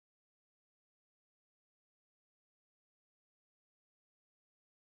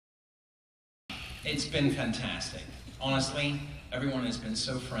It's been fantastic. Honestly, everyone has been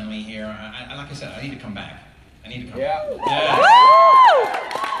so friendly here. Like I said, I need to come back. I need to come back. Yeah.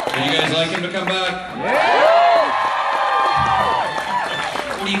 Would you guys like him to come back? Yeah.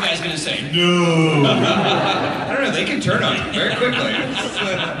 What are you guys going to say? No. I don't know, they can turn on you very quickly.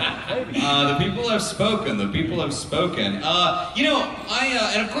 The people have spoken. The people have spoken. You know,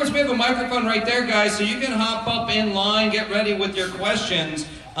 and of course we have a microphone right there, guys, so you can hop up in line, get ready with your questions.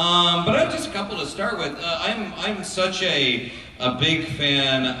 But I have just a couple to start with. I'm such a big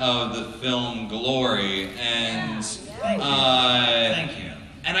fan of the film Glory, and Thank you.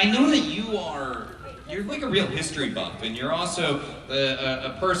 And I know that you're like a real history buff, and you're also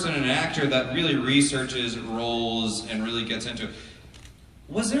a person, an actor that really researches roles and really gets into it.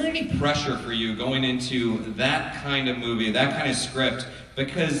 Was there any pressure for you going into that kind of movie, that kind of script,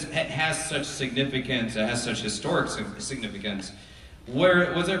 because it has such significance, it has such historic significance?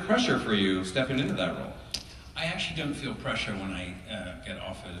 Was there pressure for you stepping into that role? I actually don't feel pressure when I get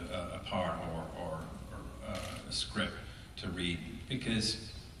offered a part or a script to read,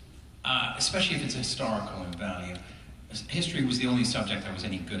 because especially if it's historical in value. History was the only subject I was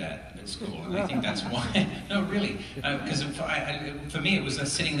any good at school, and I think that's why. No, really, because for me it was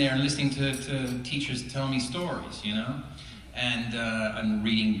sitting there and listening to teachers tell me stories, you know, and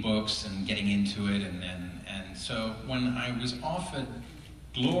reading books and getting into it, and so when I was offered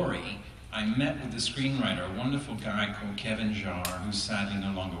Glory, I met with the screenwriter, a wonderful guy called Kevin Jarre, who's sadly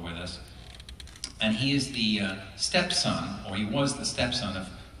no longer with us, and he is the stepson, or he was the stepson of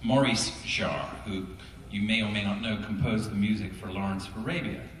Maurice Jarre, who you may or may not know composed the music for Lawrence of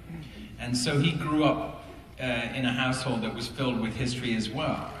Arabia. And so he grew up in a household that was filled with history as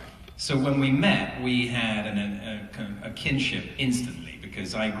well. So when we met, we had a kinship instantly,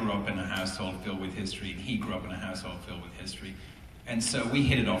 because I grew up in a household filled with history, and he grew up in a household filled with history. And so we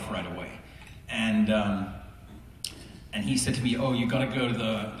hit it off right away. And he said to me, oh, you gotta go to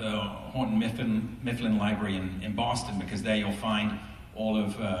the Horton Mifflin Library in Boston, because there you'll find all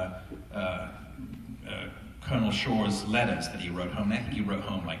of Colonel Shaw's letters that he wrote home. I think he wrote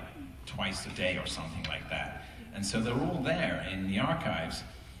home like twice a day or something like that. And so they're all there in the archives.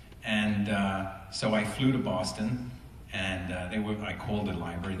 And so I flew to Boston, and I called the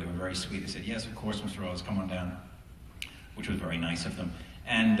library. They were very sweet. They said, yes, of course, Mr. Rose, come on down, which was very nice of them.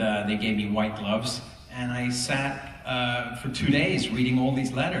 And they gave me white gloves, and I sat for 2 days reading all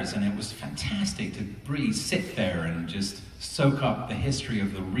these letters, and it was fantastic to really sit there and just soak up the history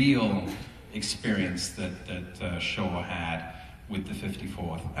of the real experience that Shaw had with the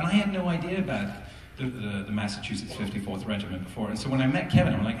 54th. And I had no idea about the Massachusetts 54th Regiment before. And so when I met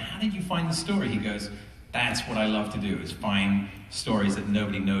Kevin, I'm like, how did you find the story? He goes, that's what I love to do, is find stories that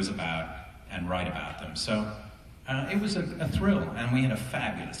nobody knows about and write about them. So it was a thrill, and we had a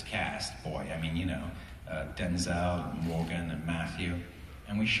fabulous cast. Boy, I mean, you know, Denzel, and Morgan, and Matthew.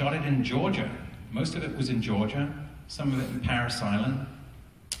 And we shot it in Georgia. Most of it was in Georgia, some of it in Paris Island,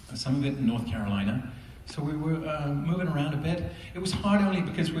 some of it in North Carolina. So we were moving around a bit. It was hard only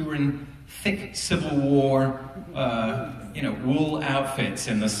because we were in thick Civil War, you know, wool outfits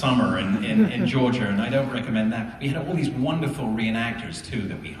in the summer in Georgia, and I don't recommend that. We had all these wonderful reenactors, too,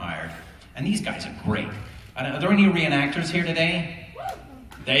 that we hired. And these guys are great. Are there any reenactors here today?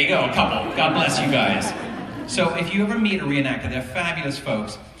 There you go, a couple. God bless you guys. So if you ever meet a reenactor, they're fabulous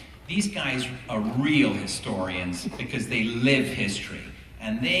folks. These guys are real historians because they live history.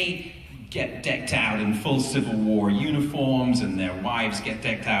 And they get decked out in full Civil War uniforms, and their wives get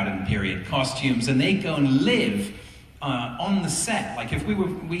decked out in period costumes, and they go and live on the set. Like if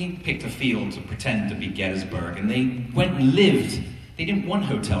we picked a field to pretend to be Gettysburg, and they went and lived. They didn't want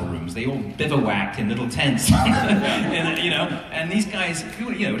hotel rooms. They all bivouacked in little tents, and, you know. And these guys,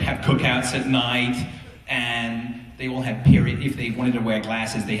 you know, would have cookouts at night, and they all had period. If they wanted to wear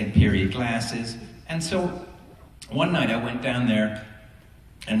glasses, they had period glasses. And so one night I went down there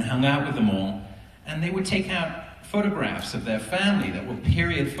and hung out with them all, and they would take out photographs of their family that were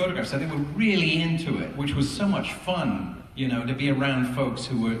period photographs, so they were really into it, which was so much fun, you know, to be around folks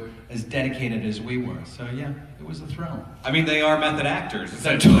who were as dedicated as we were. So yeah, it was a thrill. I mean, they are method actors.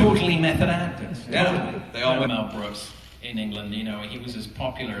 They're totally method actors. Yeah, totally. they all Mel Brooks in England, you know, he was as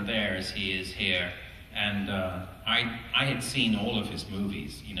popular there as he is here, and I had seen all of his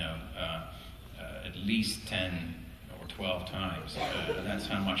movies, you know, at least 10 or 12 times. That's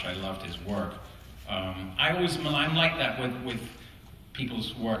how much I loved his work. I'm like that with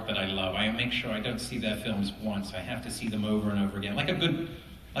people's work that I love. I make sure I don't see their films once. I have to see them over and over again. Like a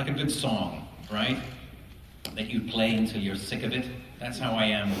good song, right? That you play until you're sick of it. That's how I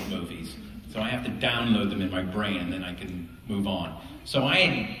am with movies. So I have to download them in my brain, and then I can move on. So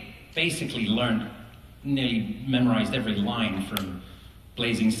I basically nearly memorized every line from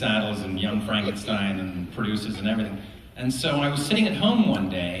Blazing Saddles and Young Frankenstein and Producers and everything. And so I was sitting at home one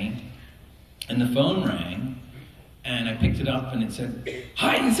day, and the phone rang, and I picked it up, and it said,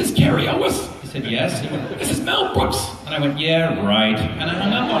 "Hi, this is Cary Elwes." I said, "Yes." He went, "This is Mel Brooks." And I went, "Yeah, right." And I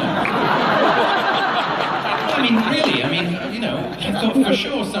hung up on him. I mean, really, you know, I thought for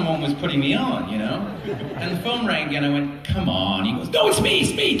sure someone was putting me on, you know? And the phone rang again, I went, "Come on." He goes, "No, it's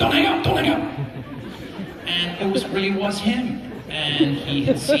me, don't hang up, don't hang up." And it really was him. And he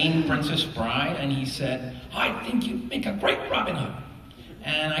had seen Princess Bride, and he said, "I think you'd make a great Robin Hood."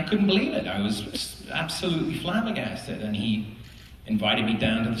 And I couldn't believe it. I was absolutely flabbergasted. And he invited me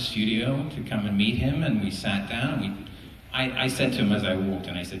down to the studio to come and meet him, and we sat down. And I said to him as I walked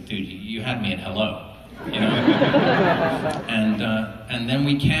in, I said, "Dude, you had me at hello." You know? And then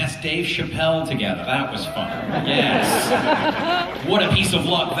we cast Dave Chappelle together. That was fun. Yes. What a piece of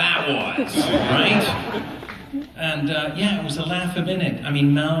luck that was, right? And yeah, it was a laugh a minute. I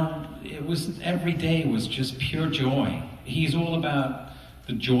mean, Mel, every day was just pure joy. He's all about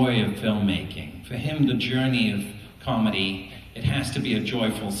the joy of filmmaking. For him, the journey of comedy, it has to be a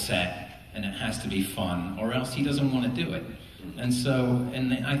joyful set, and it has to be fun, or else he doesn't want to do it. And so,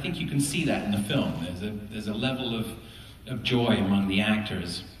 and I think you can see that in the film. There's a level of joy among the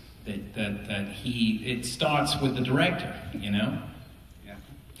actors it starts with the director, you know? Yeah.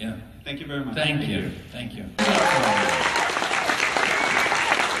 Yeah. Thank you very much. Thank you. Thank you.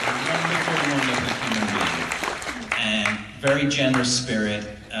 And very generous spirit.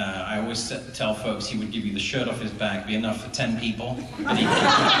 I always tell folks he would give you the shirt off his back, be enough for 10 people, but he'd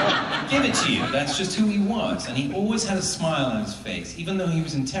give it to you. That's just who he was. And he always had a smile on his face, even though he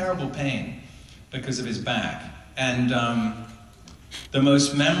was in terrible pain because of his back. And the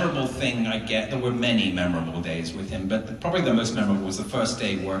most memorable thing there were many memorable days with him, but probably the most memorable was the first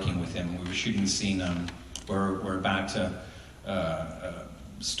day working with him. We were shooting the scene, we're about to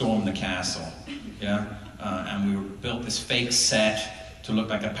storm the castle, yeah? And we built this fake set to look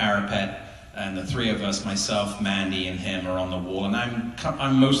like a parapet, and the three of us, myself, Mandy, and him, are on the wall, and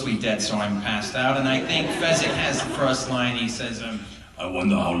I'm mostly dead, so I'm passed out, and I think Fezzik has the first line. He says, "I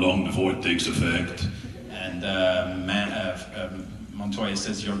wonder how long before it takes effect." And Montoya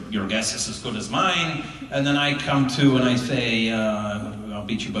says, your guess is as good as mine. And then I come to and I say, "I'll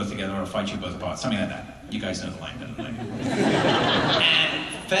beat you both together, or I'll fight you both apart," something like that. You guys know the line, don't you? And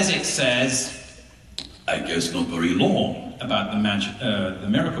Fezzik says, "I guess not very long," about the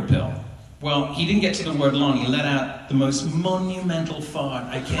miracle pill. Well, he didn't get to the word long. He let out the most monumental fart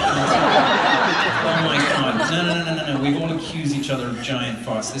I can't imagine. Oh my God. No. We all accuse each other of giant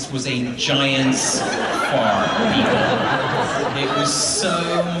farts. This was a giant's fart, people. It was so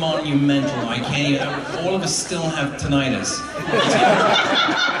monumental. I can't even... All of us still have tinnitus.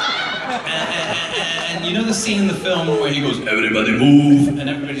 And you know the scene in the film where he goes, "Everybody move," and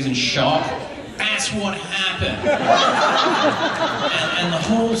everybody's in shock? That's what happened. And the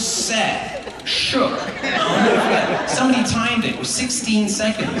whole set shook. Somebody timed it. It was 16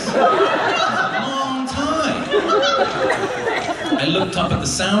 seconds. Long time. I looked up at the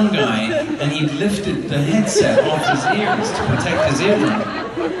sound guy, and he lifted the headset off his ears to protect his eardrum.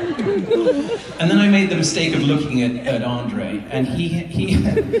 And then I made the mistake of looking at Andre, and he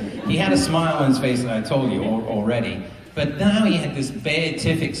had a smile on his face that I told you already. But now he had this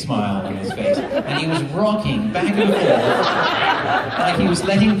beatific smile on his face, and he was rocking back and forth like he was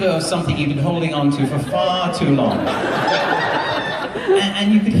letting go of something he'd been holding on to for far too long.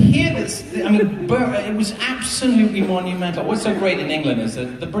 And you could hear this, I mean, it was absolutely monumental. What's so great in England is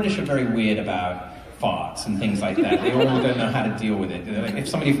that the British are very weird about farts and things like that. They all don't know how to deal with it. Like, if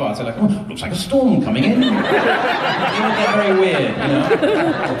somebody farts, they're like, "Oh, looks like a storm coming in." They all get very weird, you know?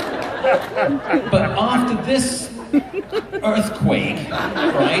 But after this earthquake,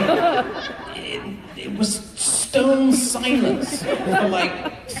 right? It was stone silence for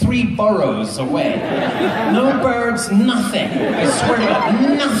like 3 boroughs away. No birds, nothing. I swear to God,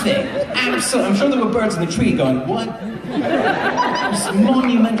 nothing. Absolutely. I'm sure there were birds in the tree going, "What?" It was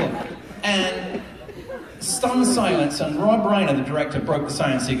monumental. And stunned silence, and Rob Reiner, the director, broke the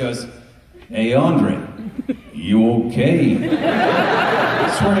silence. He goes, "Hey, Andre, you okay?" I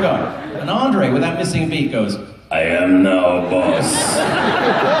swear to God. And Andre, without missing a beat, goes, "I am now, boss."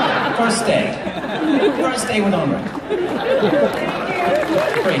 First day with Andre.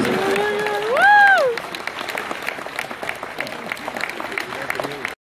 Crazy.